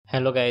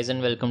Hello guys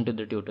and welcome to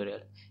the tutorial.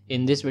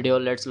 In this video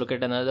let's look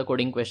at another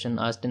coding question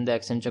asked in the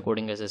Accenture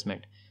coding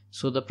assessment.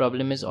 So the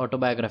problem is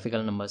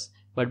autobiographical numbers.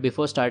 But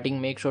before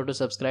starting, make sure to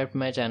subscribe to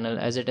my channel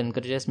as it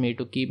encourages me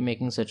to keep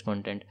making such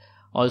content.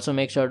 Also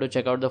make sure to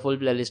check out the full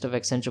playlist of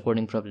Accenture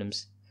coding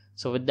problems.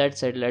 So with that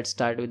said, let's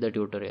start with the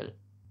tutorial.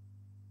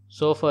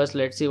 So first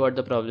let's see what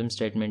the problem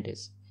statement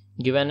is.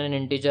 Given an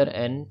integer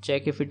n,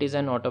 check if it is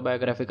an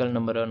autobiographical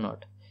number or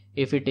not.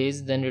 If it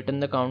is, then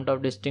return the count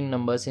of distinct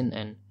numbers in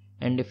n.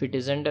 And if it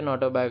isn't an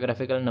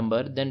autobiographical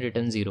number, then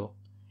return 0.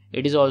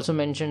 It is also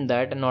mentioned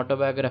that an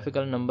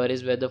autobiographical number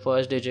is where the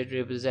first digit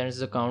represents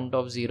the count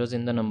of zeros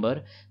in the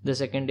number, the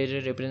second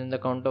digit represents the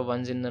count of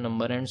ones in the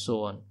number, and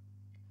so on.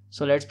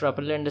 So let's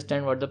properly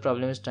understand what the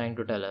problem is trying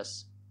to tell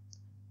us.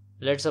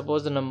 Let's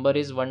suppose the number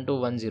is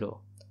 1210.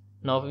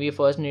 Now we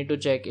first need to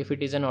check if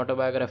it is an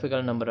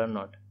autobiographical number or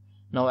not.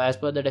 Now as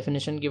per the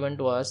definition given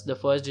to us, the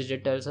first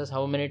digit tells us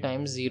how many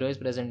times 0 is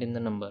present in the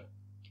number.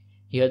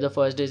 Here the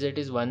first digit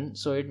is 1,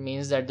 so it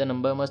means that the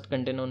number must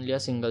contain only a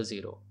single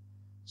 0.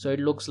 So it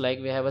looks like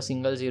we have a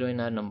single 0 in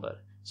our number,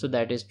 so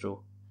that is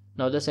true.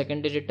 Now the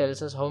second digit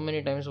tells us how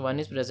many times 1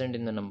 is present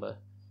in the number.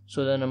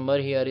 So the number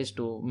here is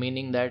 2,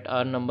 meaning that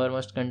our number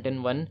must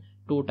contain 1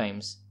 2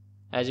 times.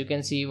 As you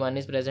can see, 1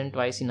 is present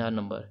twice in our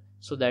number,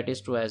 so that is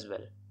true as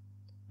well.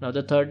 Now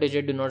the third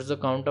digit denotes the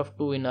count of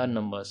 2 in our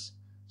numbers.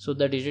 So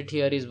the digit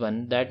here is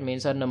 1, that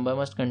means our number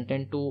must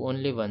contain 2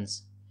 only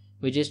once,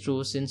 which is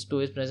true since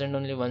 2 is present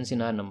only once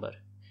in our number.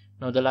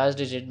 Now the last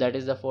digit, that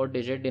is the fourth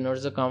digit,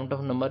 denotes the count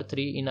of number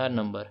 3 in our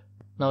number.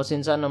 Now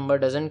since our number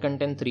doesn't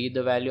contain 3,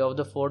 the value of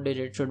the fourth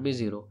digit should be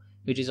 0,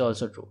 which is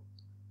also true.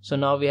 So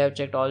now we have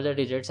checked all the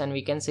digits and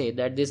we can say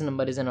that this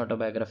number is an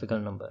autobiographical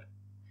number.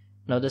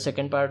 Now the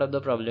second part of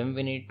the problem,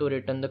 we need to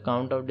return the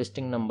count of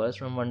distinct numbers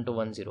from 1 to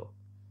 10.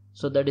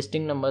 So the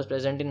distinct numbers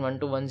present in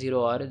 1 to 10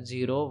 are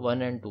 0,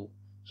 1 and 2.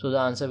 So the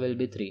answer will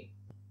be 3.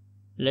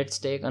 Let's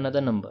take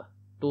another number,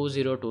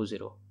 2020.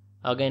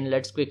 Again,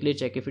 let's quickly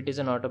check if it is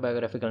an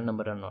autobiographical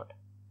number or not.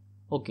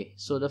 Okay,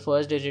 so the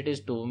first digit is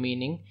 2,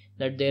 meaning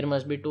that there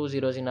must be 2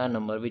 zeros in our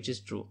number, which is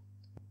true.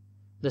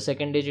 The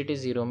second digit is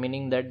 0,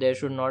 meaning that there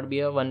should not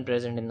be a 1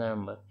 present in the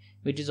number,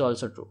 which is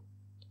also true.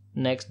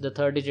 Next, the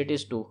third digit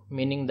is 2,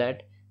 meaning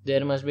that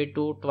there must be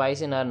 2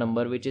 twice in our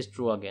number, which is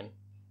true again.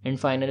 And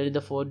finally, the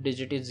fourth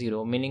digit is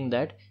 0, meaning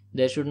that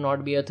there should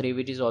not be a 3,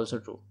 which is also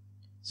true.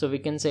 So we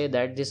can say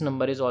that this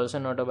number is also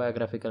an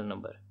autobiographical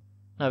number.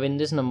 Now in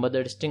this number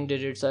the distinct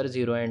digits are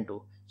 0 and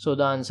 2. So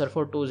the answer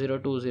for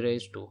 2020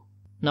 is 2.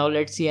 Now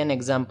let's see an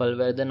example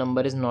where the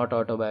number is not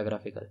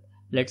autobiographical.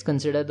 Let's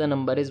consider the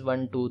number is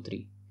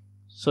 123.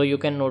 So you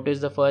can notice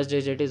the first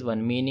digit is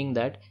 1, meaning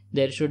that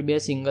there should be a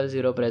single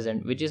 0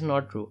 present, which is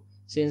not true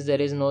since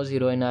there is no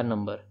 0 in our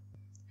number.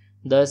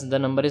 Thus the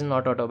number is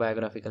not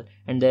autobiographical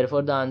and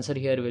therefore the answer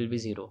here will be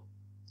 0.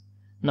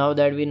 Now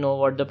that we know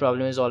what the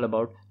problem is all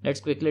about,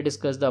 let's quickly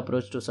discuss the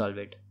approach to solve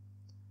it.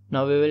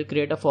 Now we will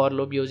create a for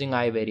loop using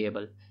I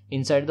variable.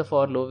 Inside the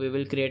for loop we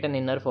will create an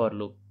inner for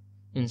loop.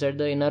 Inside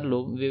the inner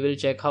loop we will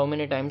check how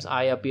many times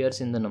I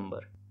appears in the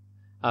number.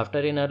 After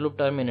inner loop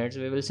terminates,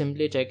 we will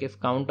simply check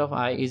if count of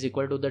I is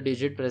equal to the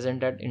digit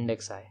present at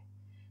index I.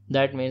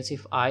 That means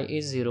if I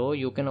is 0,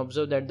 you can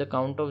observe that the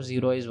count of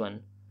 0 is 1.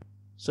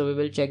 So we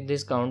will check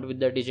this count with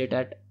the digit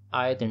at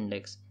ith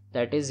index,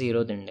 that is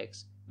 0th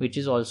index, which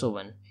is also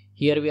 1.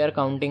 Here we are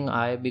counting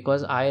I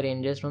because I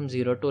ranges from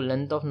 0 to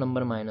length of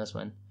number minus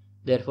 1.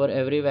 Therefore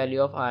every value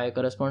of I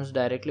corresponds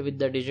directly with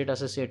the digit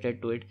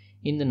associated to it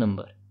in the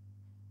number.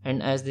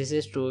 And as this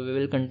is true, we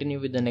will continue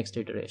with the next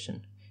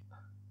iteration.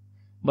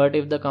 But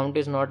if the count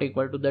is not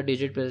equal to the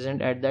digit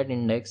present at that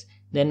index,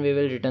 then we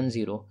will return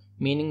 0,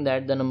 meaning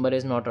that the number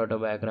is not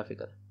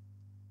autobiographical.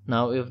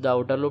 Now if the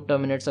outer loop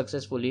terminates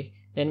successfully,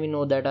 then we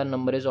know that our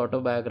number is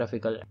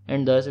autobiographical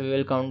and thus we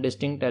will count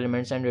distinct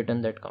elements and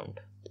return that count.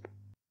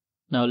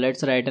 Now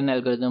let's write an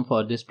algorithm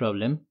for this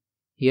problem.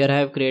 Here I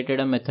have created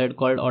a method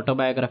called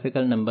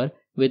autobiographical number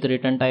with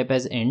return type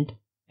as int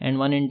and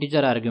one integer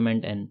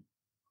argument n.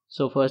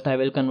 So first I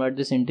will convert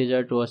this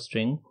integer to a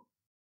string.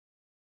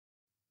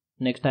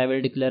 Next I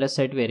will declare a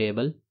set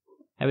variable.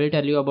 I will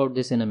tell you about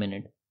this in a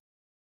minute.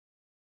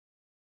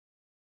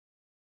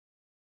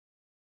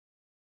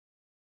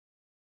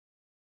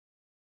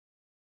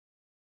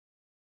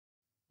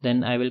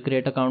 Then I will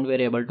create a count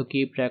variable to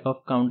keep track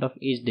of count of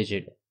each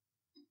digit.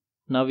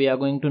 Now we are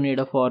going to need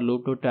a for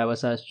loop to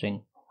traverse our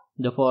string.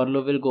 The for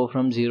loop will go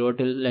from 0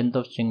 till length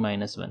of string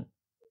minus 1.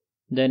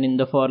 Then in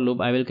the for loop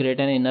I will create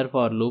an inner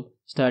for loop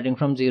starting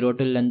from 0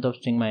 till length of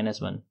string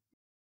minus 1.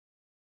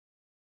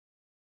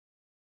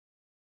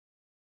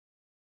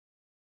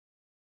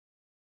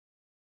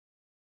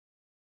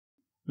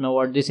 Now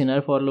what this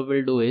inner for loop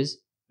will do is,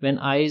 when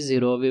I is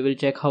 0, we will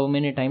check how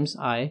many times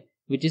I,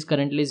 which is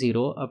currently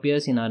 0,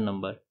 appears in our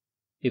number.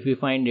 If we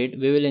find it,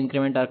 we will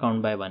increment our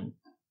count by 1.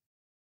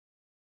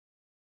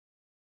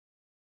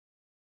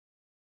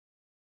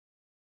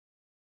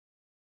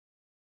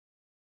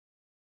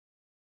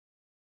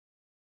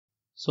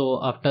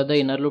 So after the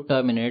inner loop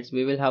terminates,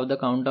 we will have the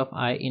count of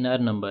I in our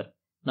number,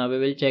 Now we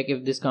will check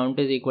if this count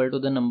is equal to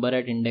the number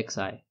at index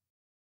I.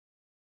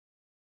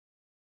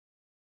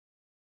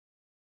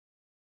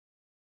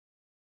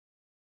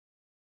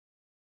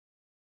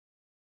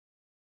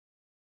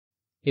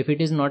 If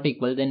it is not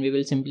equal, then we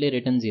will simply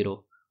return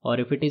 0, or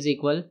if it is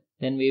equal,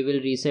 then we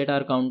will reset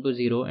our count to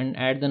 0 and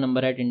add the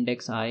number at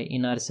index I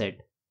in our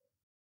set.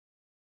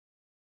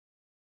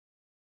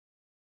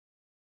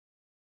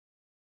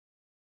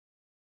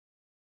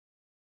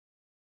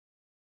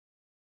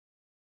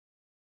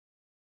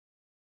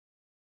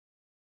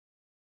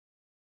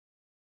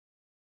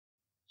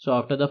 So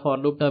after the for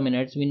loop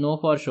terminates, we know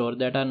for sure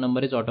that our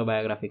number is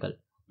autobiographical.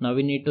 Now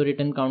we need to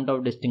return count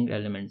of distinct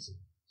elements.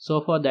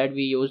 So for that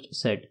we used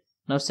set.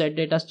 Now set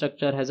data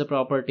structure has a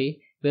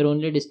property where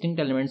only distinct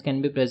elements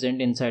can be present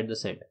inside the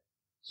set.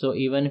 So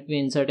even if we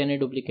insert any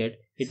duplicate,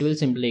 it will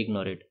simply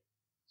ignore it.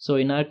 So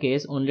in our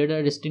case, only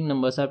the distinct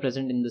numbers are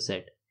present in the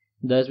set.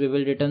 Thus we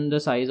will return the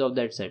size of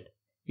that set.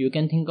 You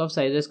can think of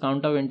size as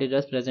count of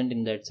integers present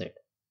in that set.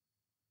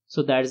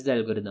 So that's the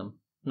algorithm.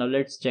 Now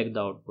let's check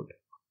the output.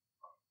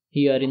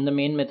 Here in the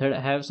main method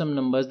I have some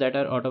numbers that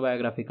are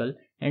autobiographical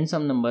and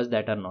some numbers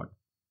that are not.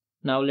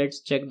 Now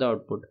let's check the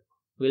output.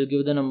 We'll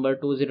give the number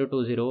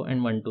 2020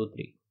 and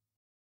 123.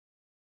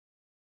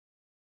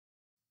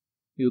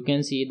 You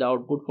can see the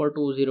output for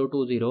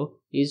 2020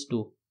 is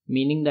 2,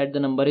 meaning that the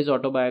number is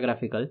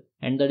autobiographical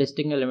and the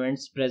distinct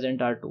elements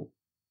present are 2.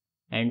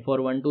 And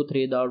for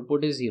 123 the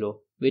output is 0,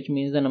 which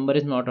means the number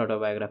is not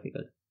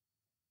autobiographical.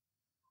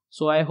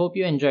 So I hope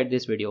you enjoyed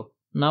this video.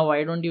 Now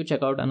why don't you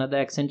check out another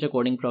Accenture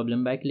coding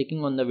problem by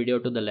clicking on the video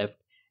to the left,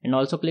 and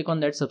also click on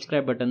that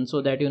subscribe button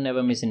so that you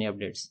never miss any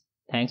updates.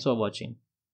 Thanks for watching.